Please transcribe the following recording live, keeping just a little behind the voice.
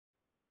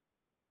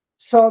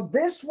So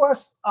this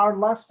was our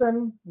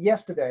lesson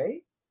yesterday.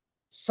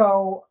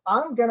 So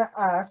I'm gonna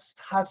ask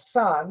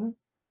Hassan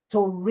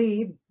to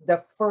read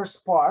the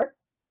first part,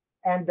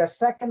 and the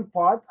second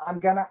part I'm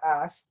gonna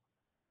ask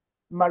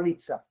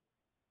Maritza.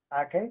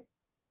 Okay.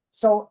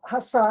 So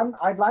Hassan,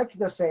 I'd like you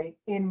to say,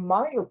 in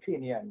my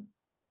opinion,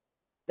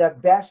 the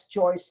best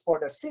choice for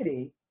the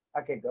city.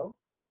 Okay, go.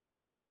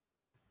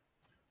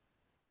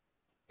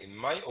 In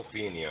my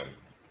opinion,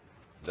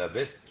 the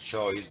best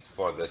choice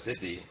for the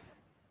city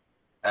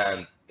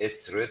and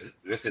its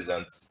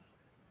residents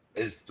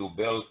is to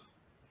build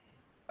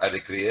a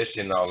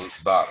recreational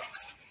park.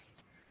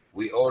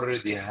 We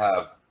already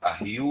have a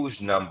huge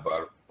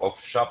number of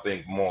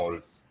shopping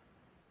malls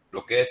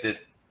located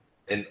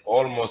in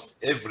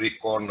almost every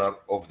corner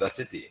of the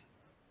city.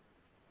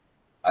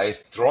 I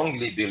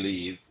strongly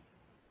believe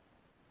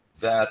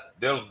that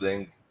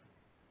building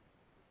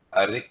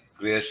a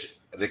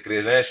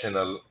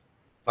recreational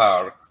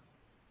park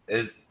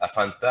is a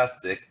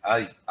fantastic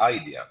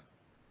idea.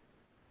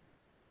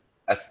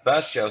 A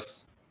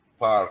spacious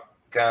park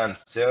can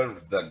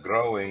serve the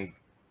growing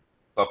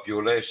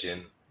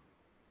population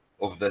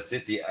of the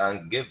city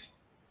and give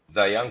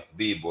the young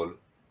people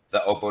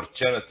the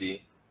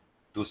opportunity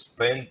to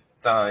spend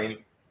time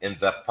in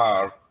the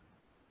park,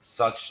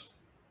 such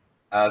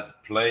as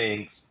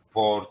playing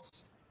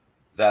sports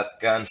that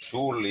can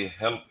surely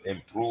help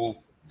improve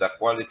the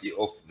quality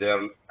of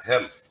their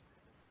health.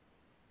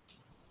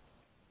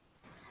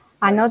 Nice.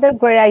 Another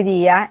great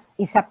idea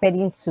is a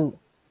petting zoo.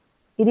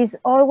 It is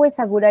always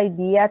a good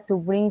idea to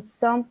bring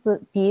some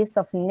piece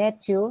of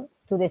nature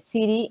to the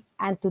city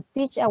and to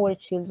teach our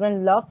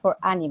children love for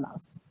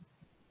animals.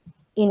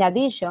 In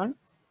addition,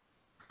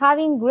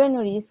 having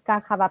greeneries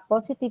can have a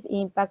positive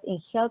impact in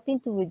helping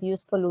to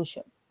reduce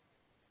pollution.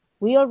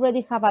 We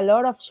already have a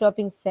lot of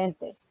shopping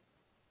centers.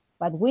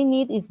 What we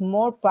need is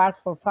more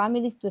parks for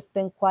families to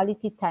spend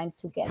quality time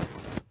together.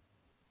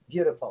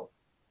 Beautiful.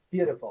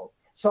 Beautiful.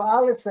 So,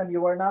 Allison,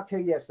 you were not here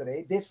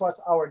yesterday. This was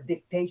our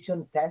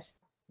dictation test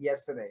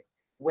yesterday.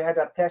 We had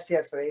a test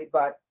yesterday,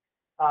 but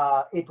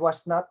it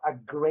was not a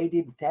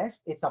graded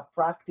test. It's a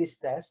practice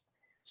test.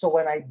 So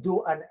when I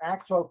do an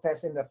actual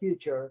test in the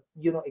future,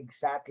 you know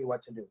exactly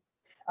what to do.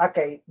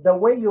 Okay, the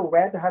way you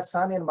read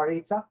Hassan and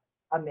Maritza,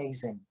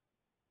 amazing.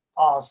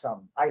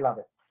 Awesome. I love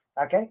it.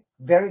 Okay,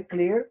 very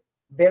clear,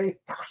 very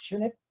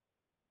passionate,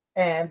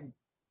 and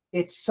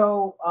it's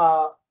so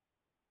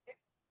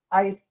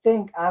I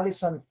think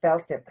Allison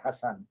felt it,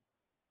 Hassan.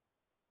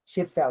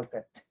 She felt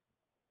it.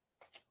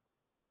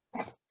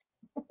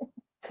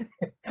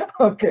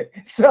 Okay,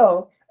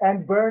 so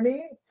and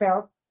Bernie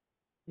felt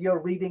you're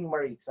reading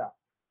Maritza.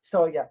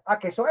 So yeah.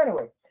 Okay, so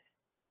anyway,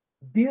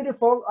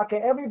 beautiful.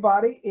 Okay,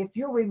 everybody, if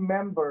you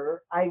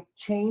remember, I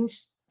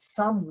changed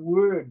some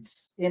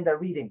words in the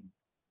reading.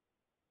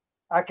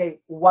 Okay,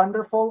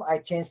 wonderful. I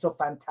changed to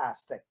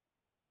fantastic,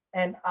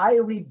 and I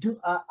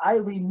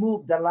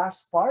removed the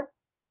last part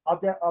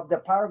of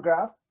the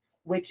paragraph,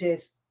 which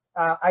is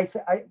I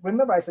said. I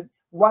remember I said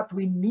what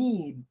we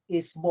need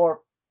is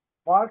more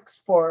parks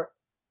for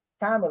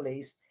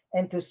families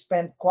and to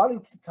spend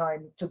quality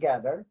time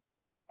together,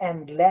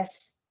 and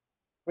less.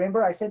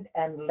 Remember I said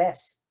and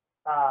less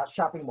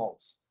shopping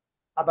malls.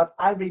 But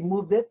I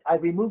removed it. I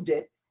removed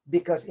it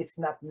because it's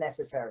not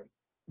necessary.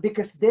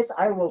 Because this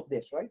I wrote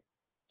this, right?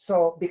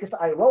 So because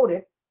I wrote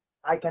it,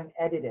 I can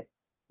edit it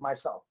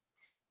myself.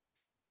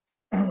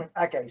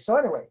 Okay. So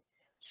anyway,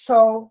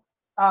 so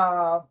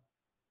uh,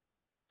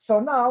 so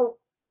now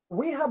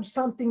we have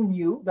something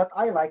new that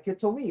I like you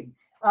to read,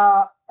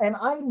 and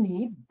I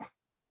need.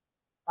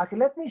 Okay,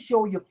 let me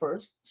show you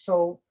first,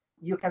 so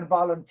you can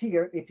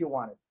volunteer if you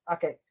want it.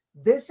 Okay,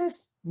 this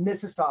is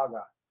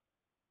Mississauga.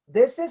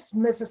 This is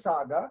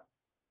Mississauga,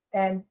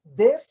 and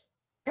this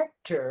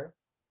picture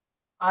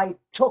I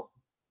took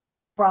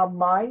from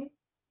my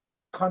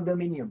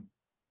condominium.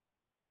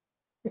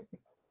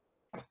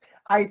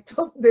 I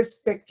took this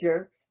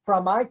picture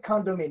from my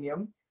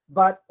condominium,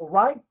 but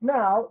right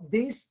now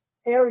this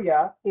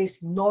area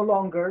is no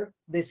longer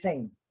the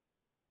same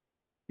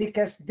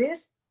because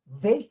this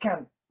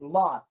vacant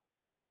lot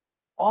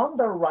on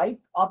the right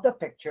of the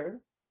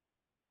picture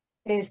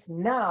is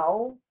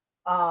now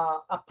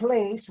a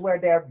place where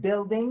they're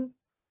building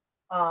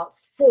uh,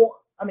 four,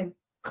 I mean,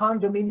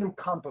 condominium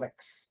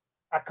complex,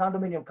 a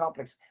condominium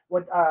complex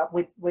with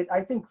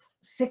I think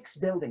 6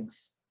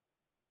 buildings.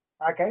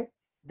 Okay,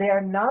 they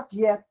are not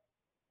yet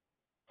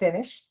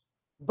finished,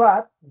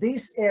 but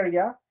this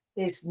area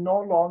is no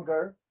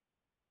longer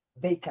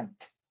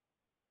vacant.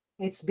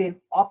 It's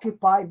been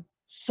occupied,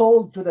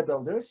 sold to the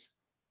builders.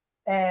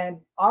 And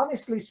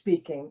honestly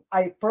speaking,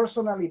 I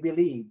personally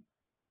believe,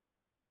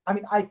 I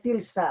mean, I feel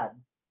sad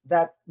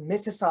that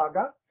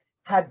Mississauga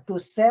had to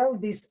sell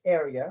this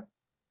area.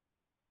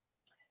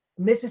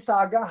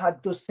 Mississauga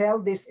had to sell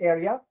this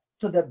area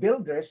to the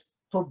builders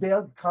to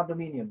build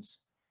condominiums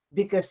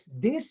because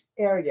this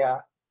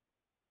area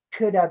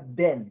could have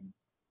been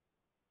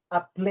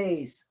a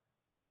place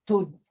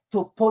to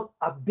put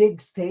a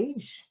big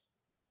stage,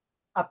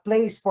 a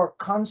place for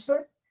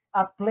concert,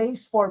 a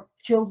place for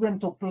children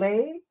to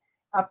play,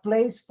 a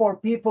place for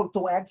people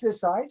to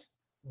exercise,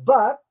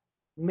 but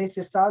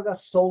Mississauga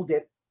sold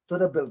it to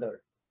the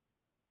builder.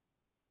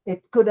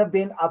 It could have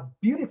been a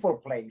beautiful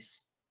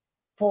place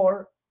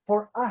for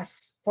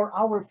us, for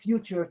our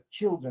future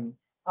children,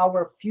 and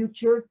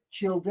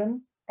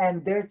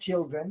their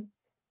children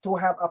to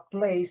have a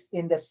place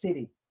in the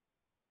city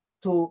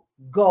to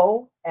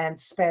go and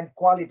spend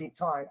quality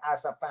time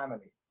as a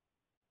family.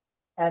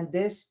 And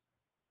this,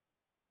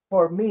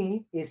 for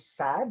me, is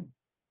sad,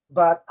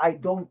 but I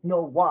don't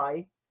know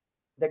why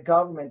the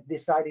government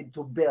decided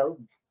to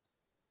build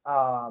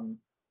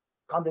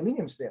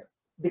condominiums there.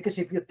 Because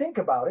if you think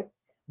about it,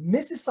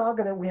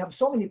 Mississauga, then we have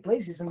so many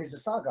places in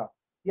Mississauga.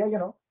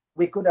 Yeah,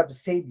 we could have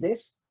saved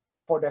this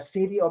for the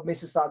city of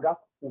Mississauga,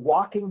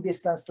 walking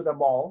distance to the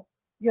mall,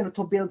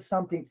 to build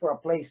something for a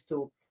place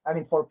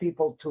for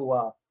people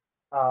to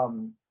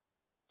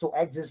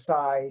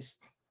exercise,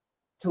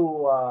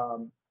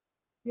 to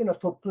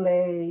to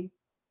play,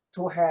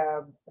 to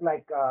have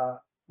like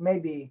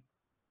maybe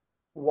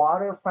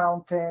water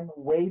fountain,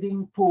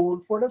 wading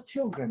pool for the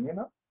children,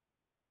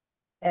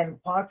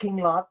 and parking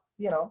lot.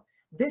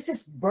 This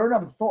is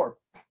Burnham Thorpe,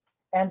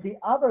 and the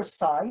other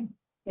side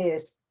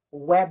is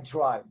Webb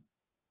Drive,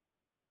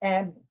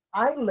 and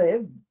I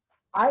live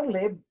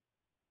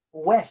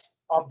west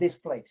of this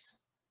place,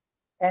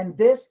 and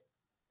this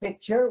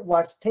picture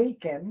was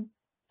taken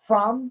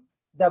from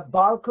the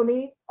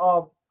balcony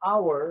of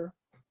our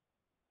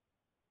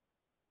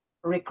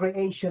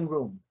recreation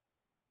room,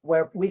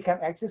 where we can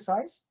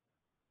exercise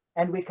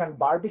and we can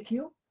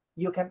barbecue.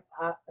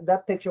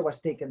 That picture was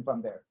taken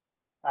from there.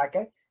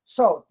 Okay,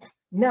 so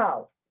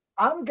now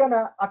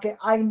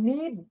I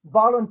need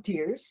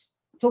volunteers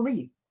to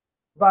read,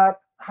 but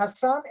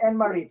Hassan and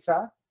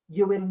Maritza,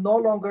 you will no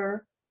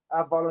longer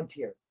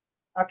volunteer.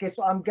 Okay,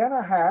 so I'm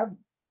gonna have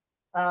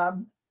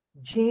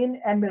Jean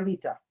and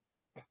Merita,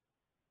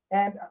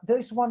 and there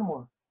is one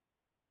more,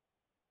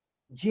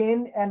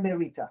 Jean and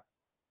Merita.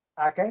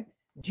 Okay,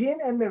 Jean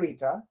and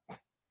Merita.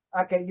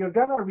 Okay, you're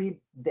gonna read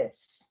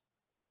this.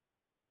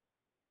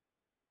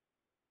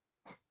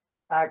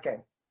 Okay.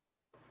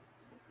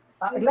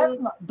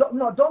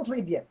 Don't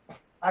read yet.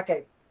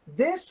 Okay,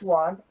 this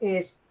one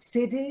is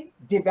City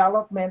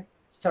Development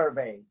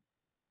Survey.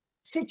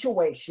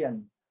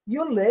 Situation: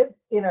 you live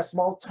in a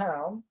small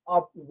town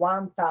of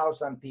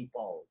 1,000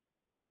 people.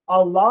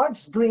 A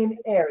large green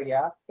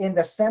area in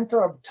the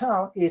center of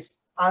town is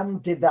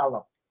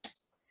undeveloped.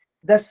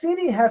 The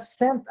city has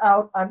sent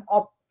out an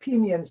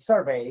opinion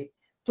survey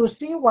to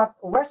see what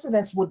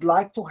residents would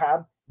like to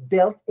have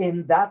built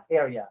in that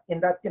area,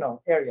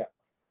 area.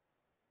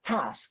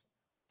 Task: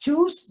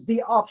 choose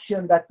the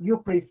option that you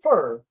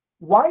prefer.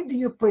 Why do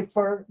you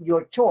prefer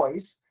your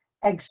choice?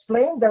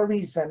 Explain the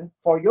reason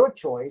for your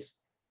choice.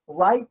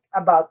 Write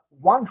about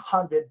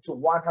 100 to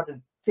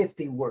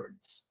 150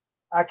 words.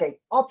 Okay,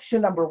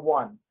 option number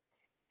 1.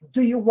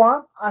 Do you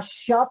want a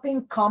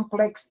shopping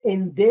complex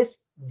in this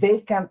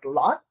vacant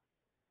lot?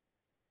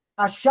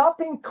 A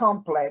shopping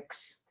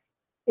complex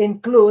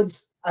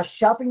includes a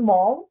shopping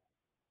mall,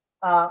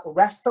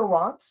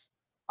 restaurants,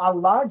 a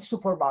large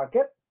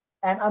supermarket,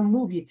 and a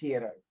movie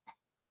theater.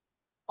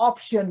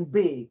 Option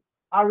B,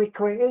 a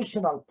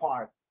recreational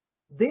park.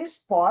 This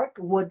park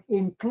would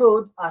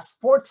include a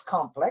sports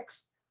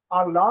complex,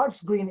 a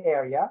large green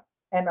area,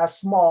 and a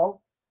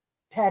small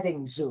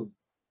petting zoo.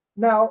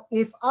 Now,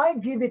 if I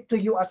give it to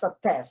you as a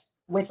test,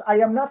 which I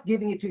am not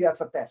giving it to you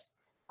as a test,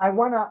 I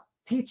want to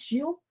teach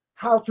you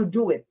how to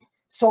do it.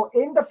 So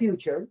in the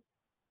future,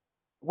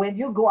 when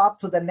you go up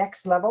to the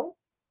next level,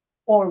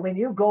 or when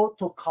you go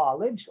to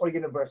college or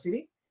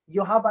university,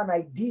 you have an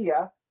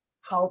idea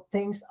how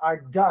things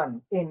are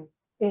done in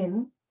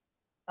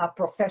a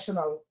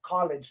professional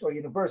college or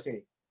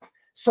university.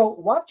 So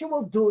what you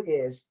will do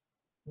is,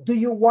 do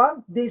you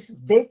want this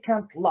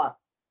vacant lot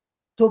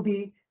to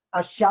be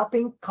a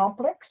shopping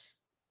complex?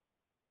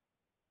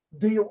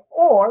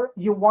 Or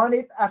you want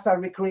it as a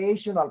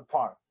recreational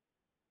park?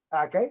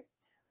 Okay.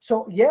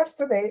 So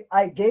yesterday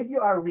I gave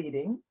you a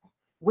reading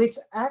which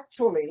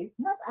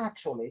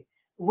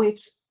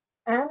which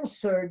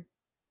answered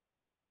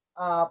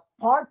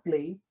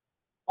partly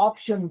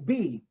option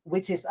B,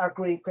 which is a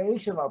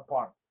recreational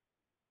park.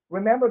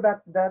 Remember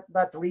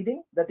that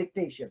reading, the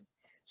dictation.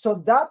 So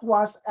that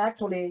was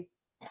actually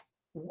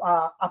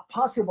a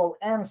possible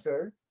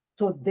answer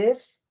to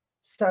this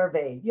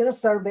survey.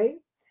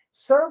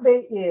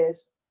 Survey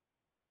is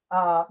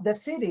the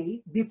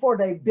city, before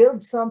they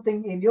build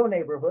something in your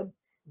neighborhood,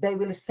 they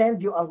will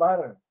send you a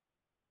letter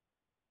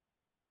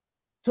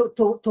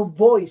to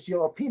voice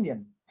your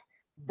opinion.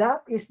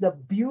 That is the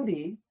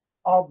beauty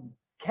of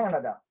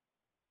Canada.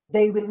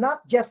 They will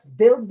not just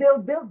build.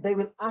 They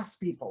will ask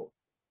people.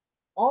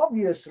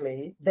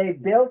 Obviously, they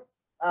built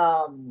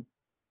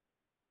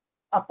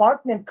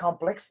apartment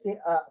complex,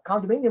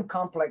 condominium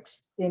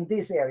complex in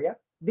this area,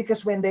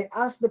 because when they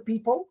asked the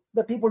people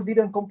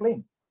didn't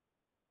complain.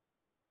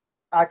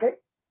 Okay,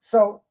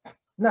 so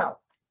now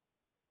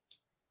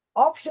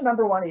option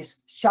number 1 is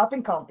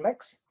shopping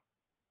complex.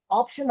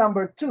 Option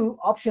number 2,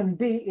 option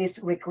B, is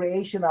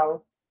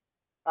recreational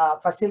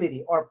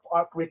facility or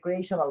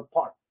recreational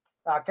park.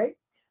 Okay.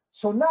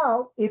 So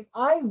now, if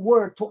I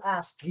were to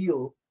ask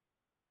you,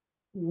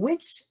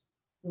 which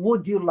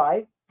would you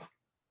like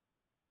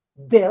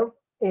built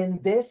in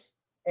this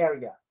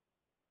area?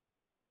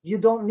 You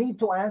don't need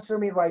to answer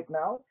me right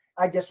now.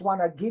 I just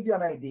want to give you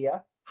an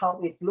idea how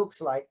it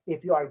looks like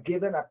if you are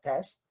given a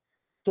test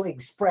to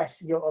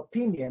express your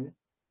opinion,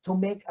 to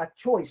make a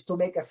choice, to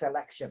make a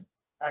selection.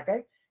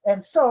 Okay.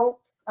 And so,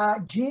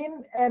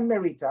 Jean and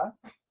Merita,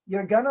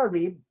 you're going to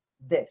read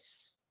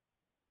this.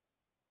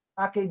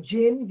 Okay,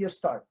 Jean, you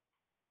start.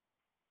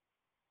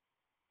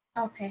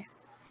 Okay.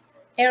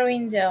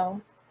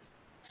 Arundel.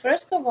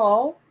 First of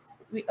all,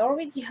 we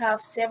already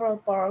have several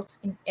parks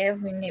in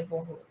every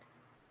neighborhood.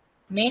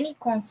 Many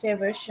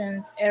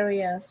conservation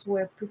areas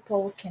where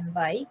people can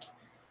bike,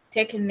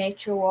 take a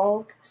nature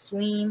walk,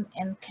 swim,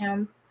 and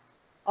camp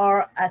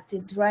are at a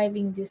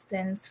driving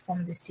distance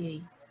from the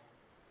city.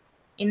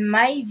 In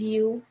my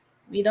view,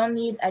 we don't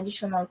need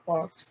additional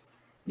parks.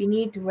 We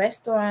need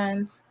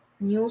restaurants,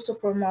 new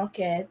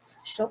supermarkets,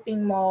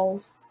 shopping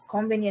malls,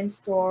 convenience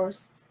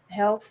stores,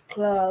 health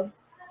club,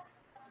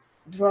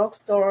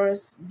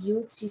 drugstores,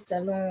 beauty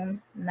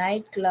salon,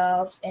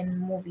 nightclubs, and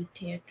movie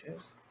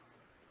theaters.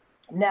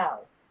 Now,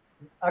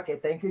 okay,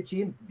 thank you,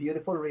 Jean.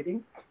 Beautiful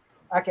reading.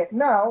 Okay,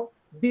 now,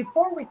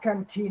 before we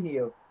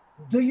continue,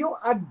 do you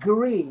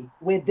agree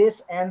with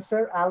this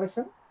answer,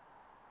 Allison?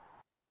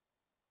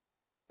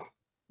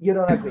 You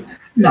don't agree?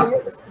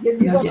 No. You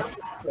don't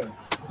explain.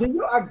 Do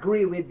you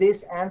agree with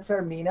this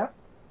answer, Mina?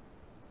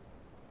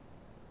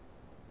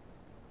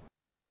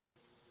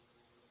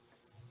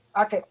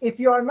 Okay, if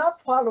you are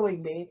not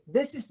following me,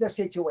 this is the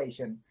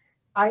situation.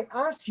 I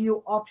asked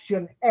you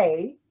option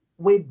A,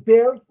 we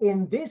build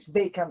in this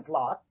vacant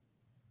lot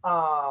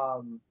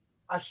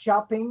a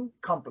shopping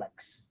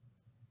complex.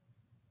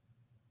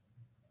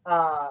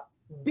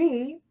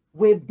 B,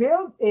 we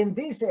build in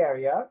this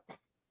area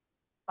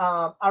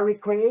a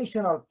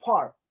recreational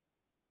park,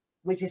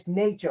 which is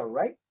nature,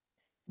 right?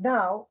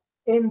 Now,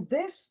 in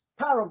this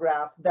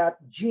paragraph that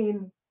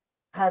Jean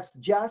has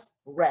just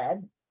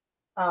read,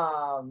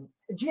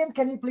 Jean,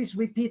 can you please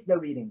repeat the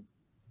reading?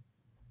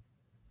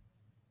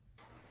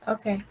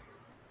 Okay.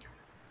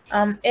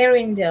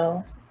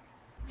 Arundel.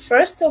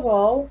 First of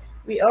all,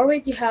 we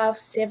already have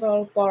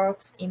several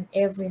parks in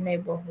every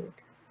neighborhood.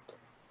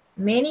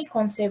 Many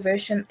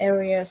conservation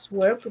areas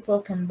where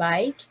people can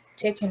bike,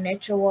 take a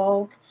nature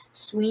walk,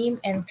 swim,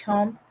 and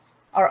camp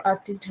are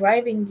at a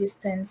driving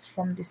distance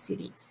from the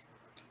city.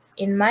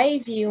 In my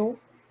view,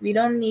 we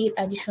don't need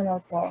additional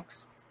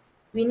parks.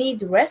 We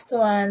need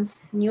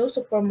restaurants, new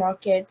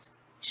supermarkets,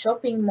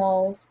 shopping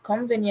malls,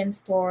 convenience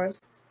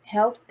stores,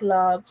 health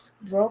clubs,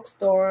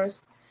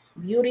 drugstores,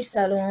 beauty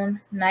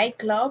salon,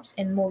 nightclubs,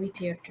 and movie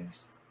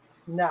theaters.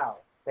 Now,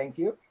 thank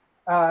you.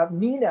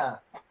 Mina,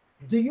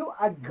 do you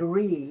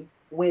agree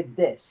with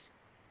this?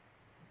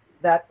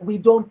 That we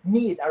don't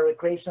need a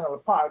recreational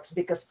parks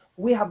because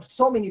we have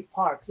so many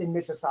parks in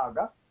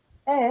Mississauga.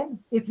 And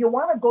if you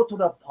want to go to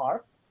the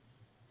park,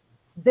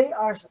 they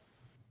are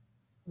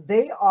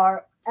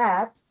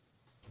at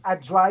a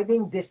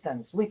driving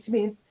distance, which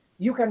means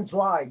you can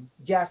drive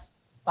just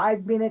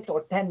 5 minutes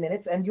or 10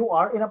 minutes and you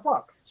are in a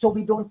park. So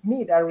we don't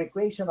need a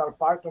recreational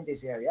park in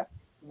this area.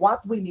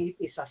 What we need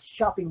is a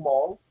shopping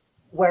mall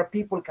where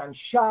people can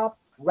shop,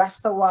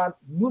 restaurant,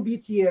 movie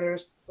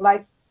theaters,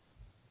 like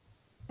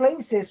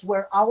places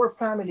where our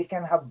family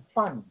can have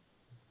fun.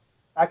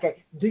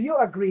 Okay. Do you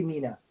agree,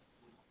 Mina?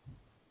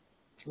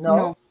 No.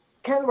 No.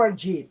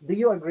 Kenwarjit, do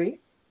you agree?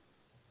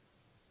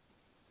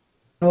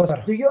 No,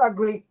 sir. Do you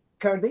agree,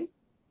 Kurdi?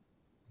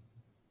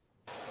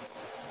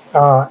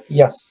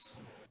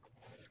 Yes.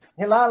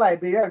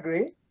 Hilalai, do you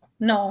agree?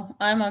 No,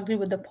 I'm agree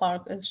with the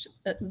park.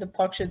 The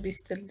park should be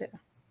still there.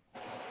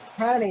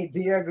 Hani, do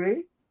you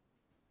agree?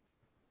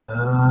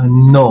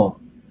 No,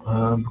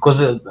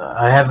 because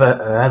I have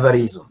a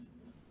reason.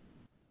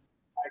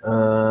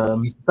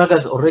 Mississauga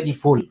is already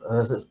full.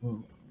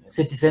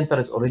 City center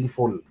is already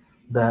full.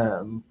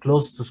 The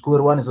close to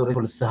square one is already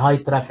full. It's high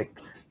traffic.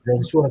 The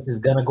insurance is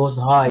gonna go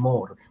high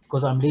more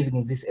because I'm living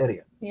in this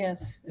area.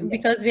 Yes,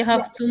 because we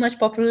have too much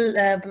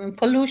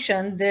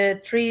pollution.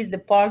 The trees, the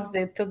parks,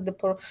 they took the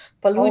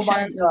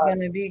pollution. Is God.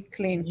 gonna be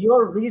clean.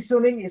 Your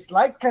reasoning is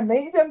like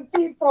Canadian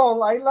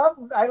people. I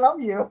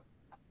love you.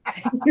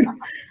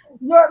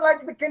 You're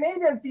like the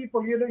Canadian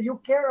people. You know,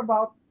 you care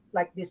about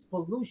like this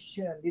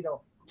pollution. You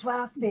know,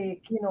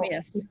 traffic. You know,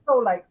 Yes. it's so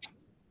like,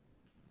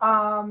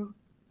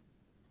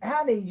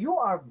 Hanny, you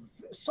are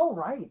so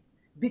right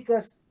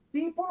because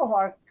people who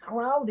are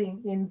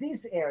crowding in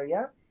this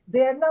area,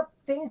 they are not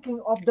thinking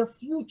of the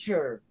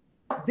future.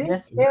 This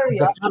Yes,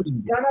 area is exactly.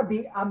 gonna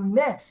be a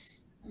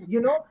mess,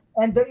 you know,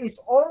 and there is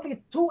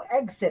only 2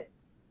 exits.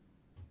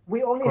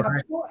 We only have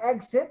Correct. 2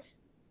 exits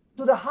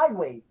to the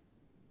highway.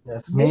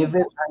 Yes,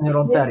 Mavis and here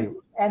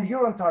Ontario. And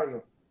here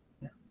Ontario.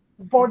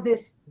 For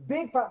this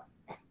big,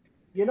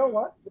 you know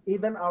what?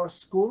 Even our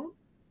school,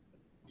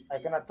 I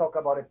cannot talk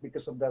about it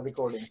because of the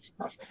recording.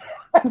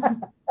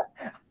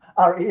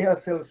 our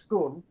ESL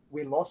school,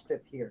 we lost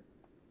it here.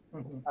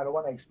 I don't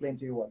want to explain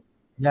to you what.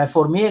 Yeah,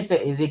 for me, is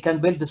they can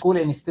build the school,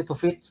 and instead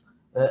of it,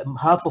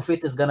 half of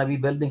it is gonna be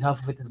building,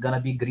 half of it is gonna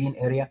be green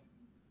area.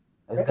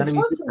 It's gonna be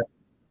Exactly.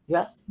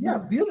 yes. Yeah,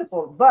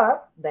 beautiful.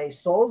 But they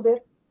sold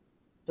it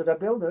to the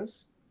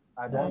builders.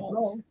 I don't Yes.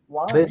 know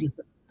why.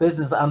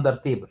 Business under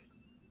table.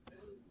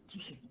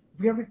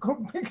 We are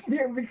recording. We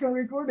are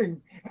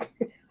recording.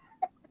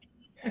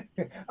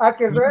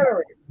 Okay, so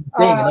anyway.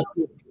 Saying,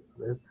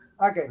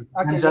 Okay,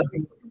 okay, just,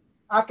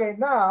 okay.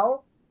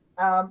 Now,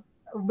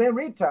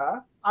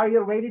 Merita, are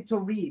you ready to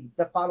read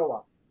the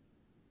follow-up?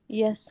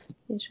 Yes,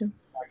 sure.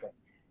 Okay,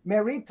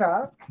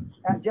 Merita,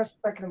 just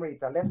a second,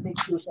 Merita. Let me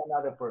choose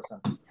another person.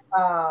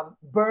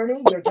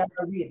 Bernie, you're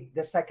gonna read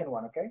the second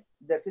one. Okay,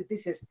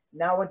 this is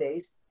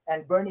nowadays,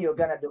 and Bernie, you're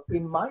gonna do,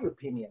 in my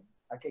opinion.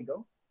 Okay,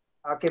 go.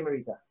 Okay,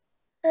 Merita.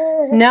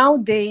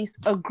 Nowadays,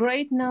 a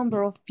great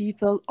number of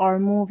people are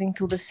moving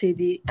to the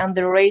city, and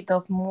the rate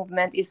of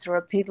movement is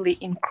rapidly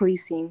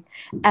increasing.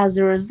 As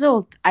a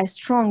result, I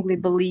strongly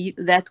believe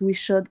that we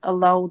should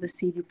allow the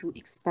city to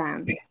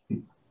expand.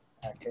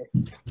 Okay.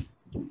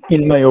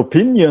 In my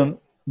opinion,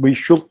 we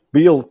should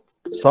build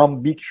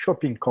some big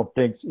shopping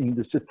complex in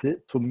the city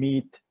to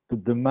meet the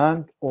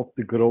demand of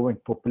the growing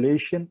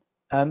population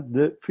and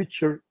the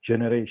future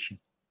generation.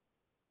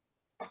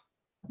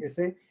 You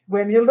see,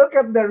 when you look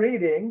at the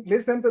reading,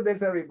 listen to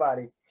this,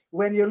 everybody.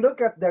 When you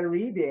look at the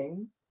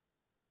reading,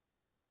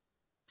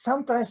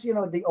 sometimes,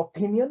 the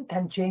opinion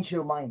can change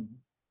your mind,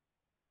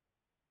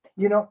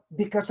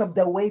 because of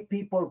the way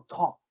people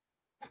talk.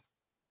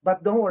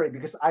 But don't worry,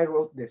 because I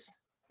wrote this.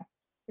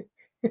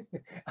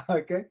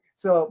 Okay.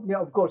 So,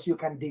 of course, you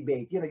can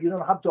debate. You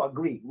don't have to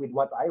agree with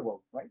what I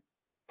wrote, right?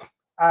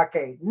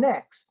 Okay.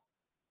 Next.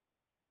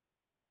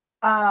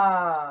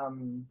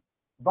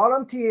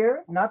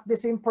 Volunteer, not the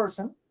same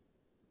person.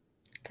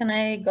 Can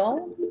I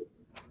go?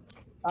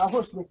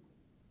 Who's this?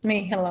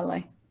 Me,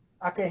 Hilalai.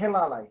 Okay,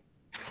 Hilalai.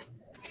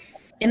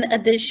 In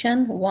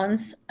addition,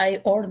 once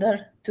I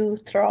ordered two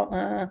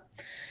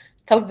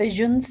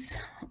televisions,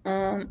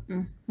 a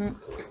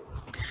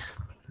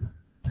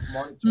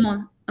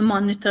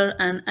monitor,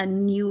 and a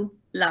new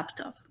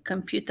laptop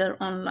computer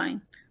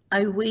online.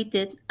 I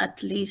waited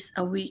at least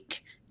a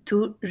week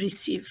to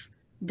receive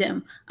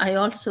them. I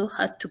also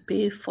had to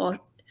pay for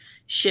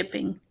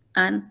shipping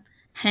and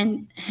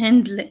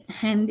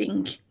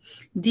handling.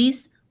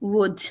 This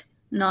would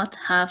not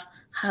have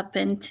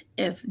happened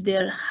if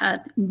there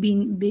had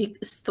been big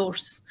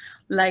stores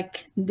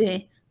like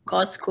the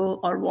Costco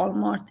or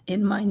Walmart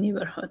in my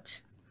neighborhood.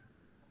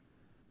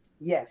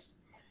 Yes.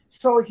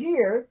 So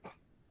here,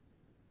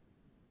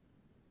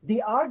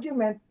 the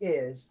argument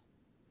is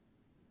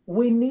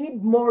we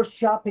need more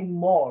shopping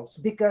malls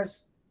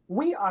because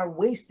we are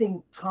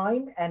wasting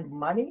time and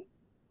money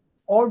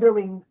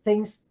ordering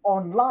things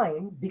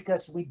online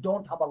because we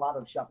don't have a lot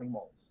of shopping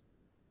malls.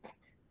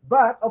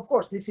 But of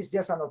course, this is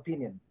just an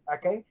opinion.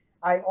 Okay.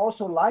 I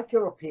also like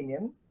your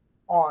opinion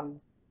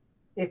on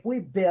if we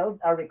build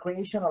a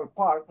recreational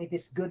park, it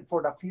is good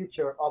for the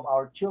future of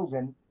our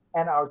children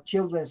and our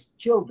children's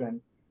children.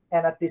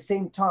 And at the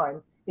same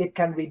time, it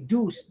can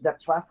reduce the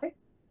traffic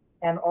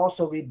and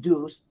also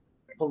reduce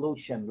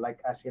pollution, like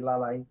as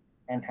Hilalai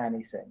and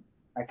Hani said.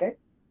 Okay.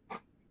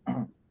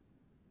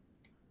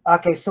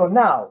 Okay. So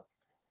now,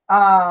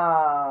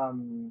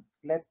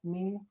 let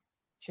me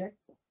check.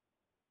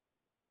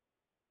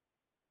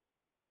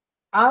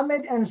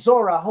 Ahmed and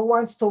Zora, who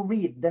wants to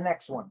read the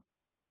next one?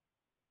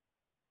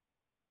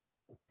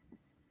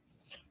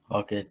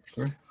 Okay, it's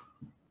good.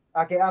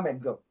 Okay,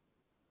 Ahmed, go.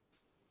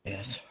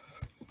 Yes.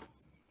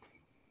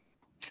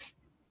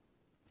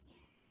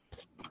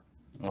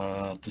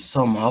 To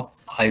sum up,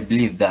 I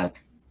believe that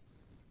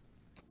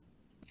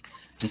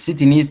the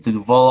city needs to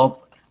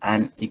develop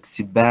and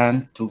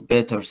expand to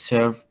better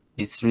serve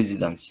its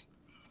residents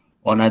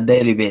on a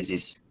daily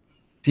basis.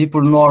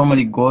 People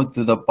normally go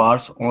to the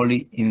parks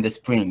only in the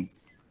spring,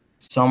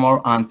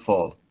 summer, and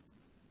fall.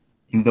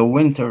 In the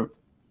winter,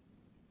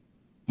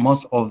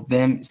 most of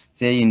them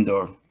stay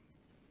indoor.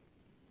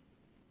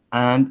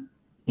 And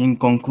in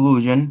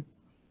conclusion,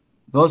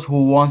 those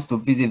who want to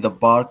visit the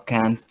park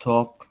can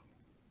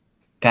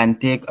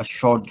take a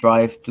short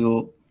drive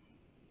to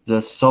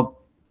the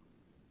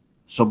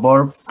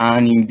suburb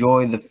and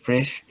enjoy the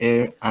fresh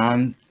air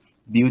and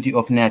beauty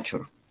of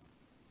nature.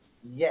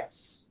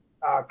 Yes.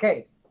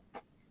 Okay.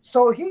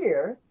 So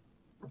here,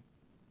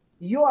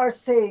 you are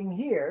saying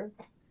here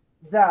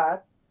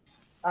that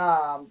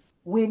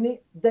we need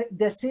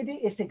the city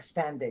is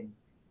expanding.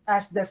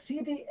 As the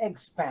city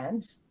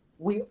expands,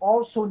 we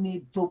also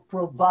need to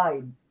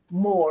provide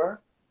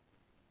more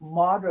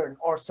modern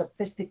or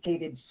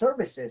sophisticated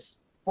services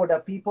for the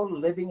people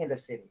living in the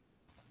city.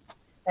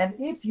 And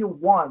if you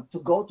want to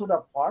go to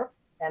the park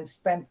and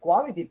spend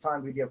quality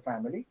time with your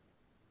family,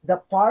 the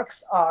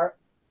parks are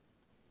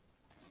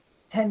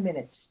 10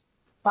 minutes,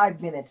 5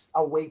 minutes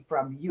away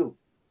from you.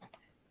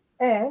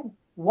 And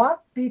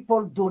what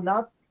people do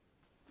not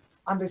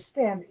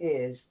understand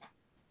is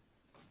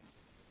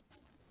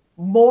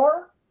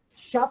more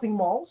shopping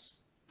malls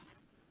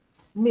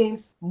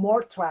means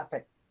more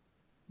traffic.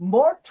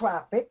 More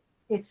traffic,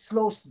 it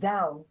slows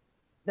down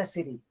the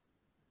city.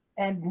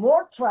 And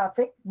more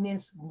traffic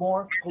means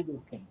more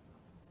pollution.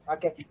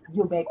 Okay,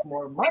 you make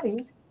more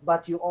money,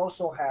 but you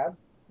also have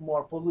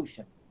more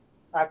pollution.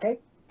 Okay,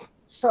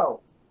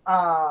 so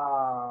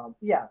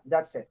yeah,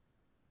 that's it.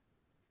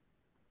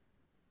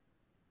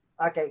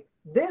 Okay,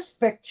 this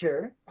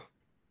picture,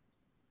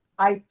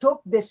 I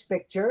took this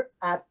picture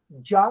at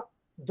Jack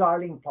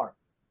Darling Park.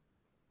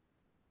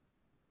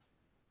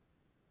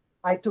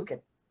 I took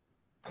it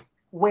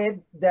with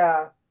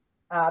the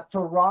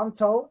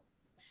Toronto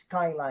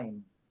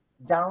skyline,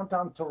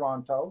 downtown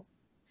Toronto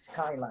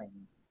skyline.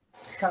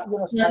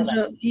 Skyline.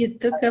 Sandro, you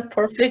took a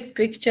perfect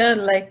picture.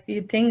 Like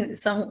you think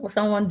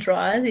someone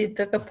draws, you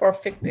took a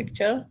perfect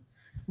picture.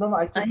 No,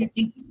 I took it.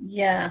 think,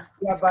 yeah,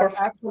 Yeah, it's but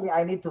perfect. actually,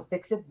 I need to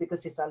fix it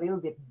because it's a little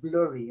bit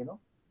blurry,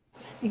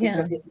 Yeah.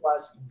 because it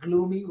was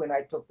gloomy when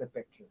I took the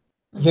picture.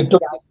 You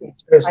took Yeah,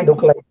 pictures I look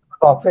took like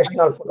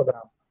professional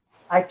photograph.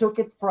 I took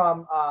it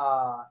from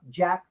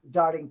Jack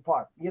Darling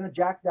Park. You know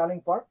Jack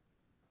Darling Park?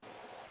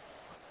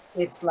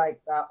 It's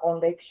like on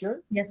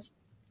Lakeshore, Yes.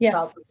 Yeah.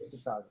 south of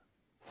Mississauga.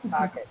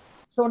 Okay.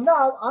 So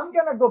now I'm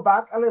gonna go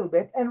back a little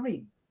bit and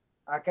read.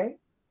 Okay.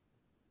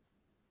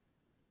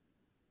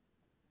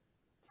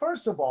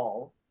 First of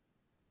all,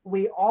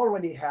 we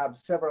already have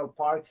several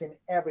parks in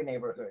every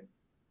neighborhood.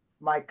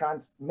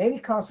 Many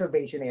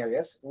conservation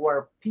areas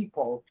where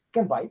people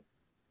can bike,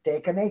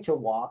 take a nature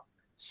walk,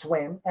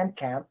 swim, and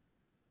camp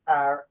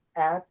are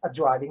at a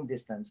driving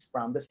distance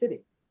from the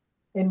city.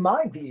 In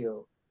my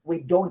view, we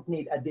don't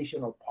need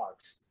additional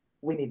parks.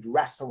 We need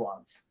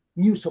restaurants,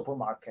 new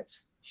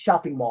supermarkets,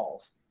 shopping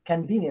malls,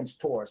 convenience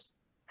stores,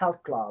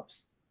 health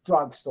clubs,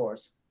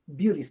 drugstores,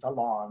 beauty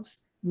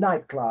salons,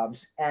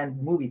 nightclubs,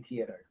 and movie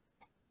theater.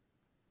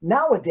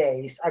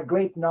 Nowadays, a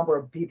great number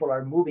of people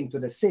are moving to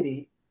the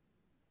city,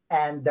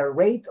 and the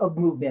rate of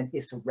movement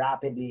is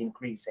rapidly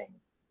increasing.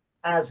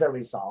 As a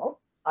result,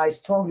 I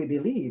strongly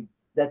believe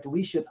that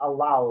we should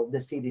allow the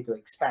city to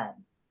expand.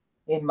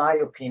 In my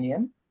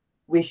opinion,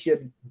 we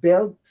should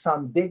build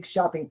some big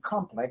shopping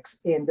complex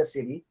in the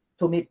city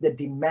to meet the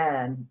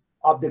demand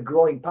of the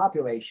growing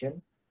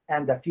population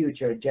and the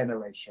future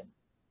generation.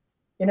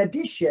 In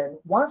addition,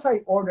 once I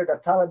ordered a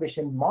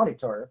television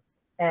monitor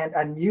and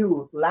a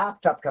new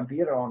laptop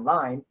computer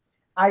online,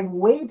 I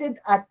waited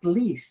at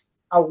least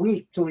a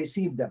week to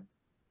receive them.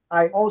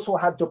 I also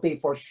had to pay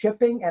for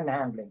shipping and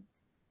handling.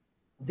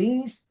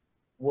 These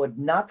would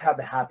not have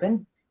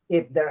happened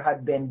if there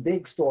had been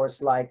big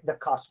stores like the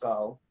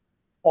Costco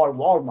or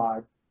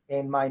Walmart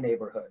in my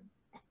neighborhood.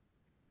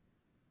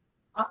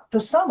 To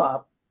sum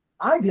up,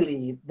 I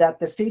believe that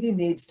the city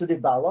needs to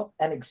develop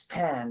and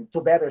expand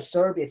to better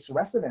serve its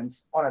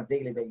residents on a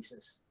daily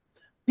basis.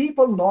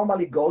 People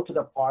normally go to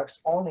the parks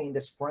only in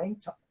the spring,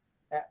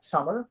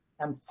 summer,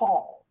 and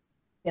fall.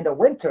 In the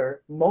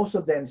winter, most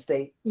of them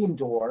stay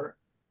indoor.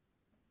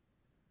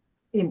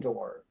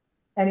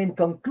 And in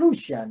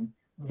conclusion,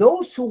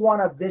 those who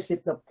want to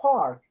visit the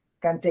park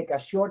can take a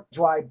short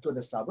drive to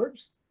the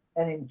suburbs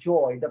and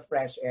enjoy the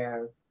fresh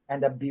air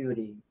and the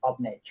beauty of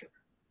nature.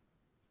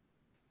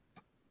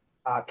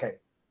 Okay,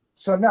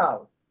 so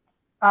now,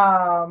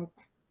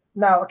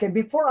 okay,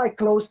 before I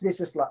close this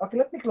slide, okay,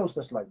 let me close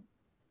the slide.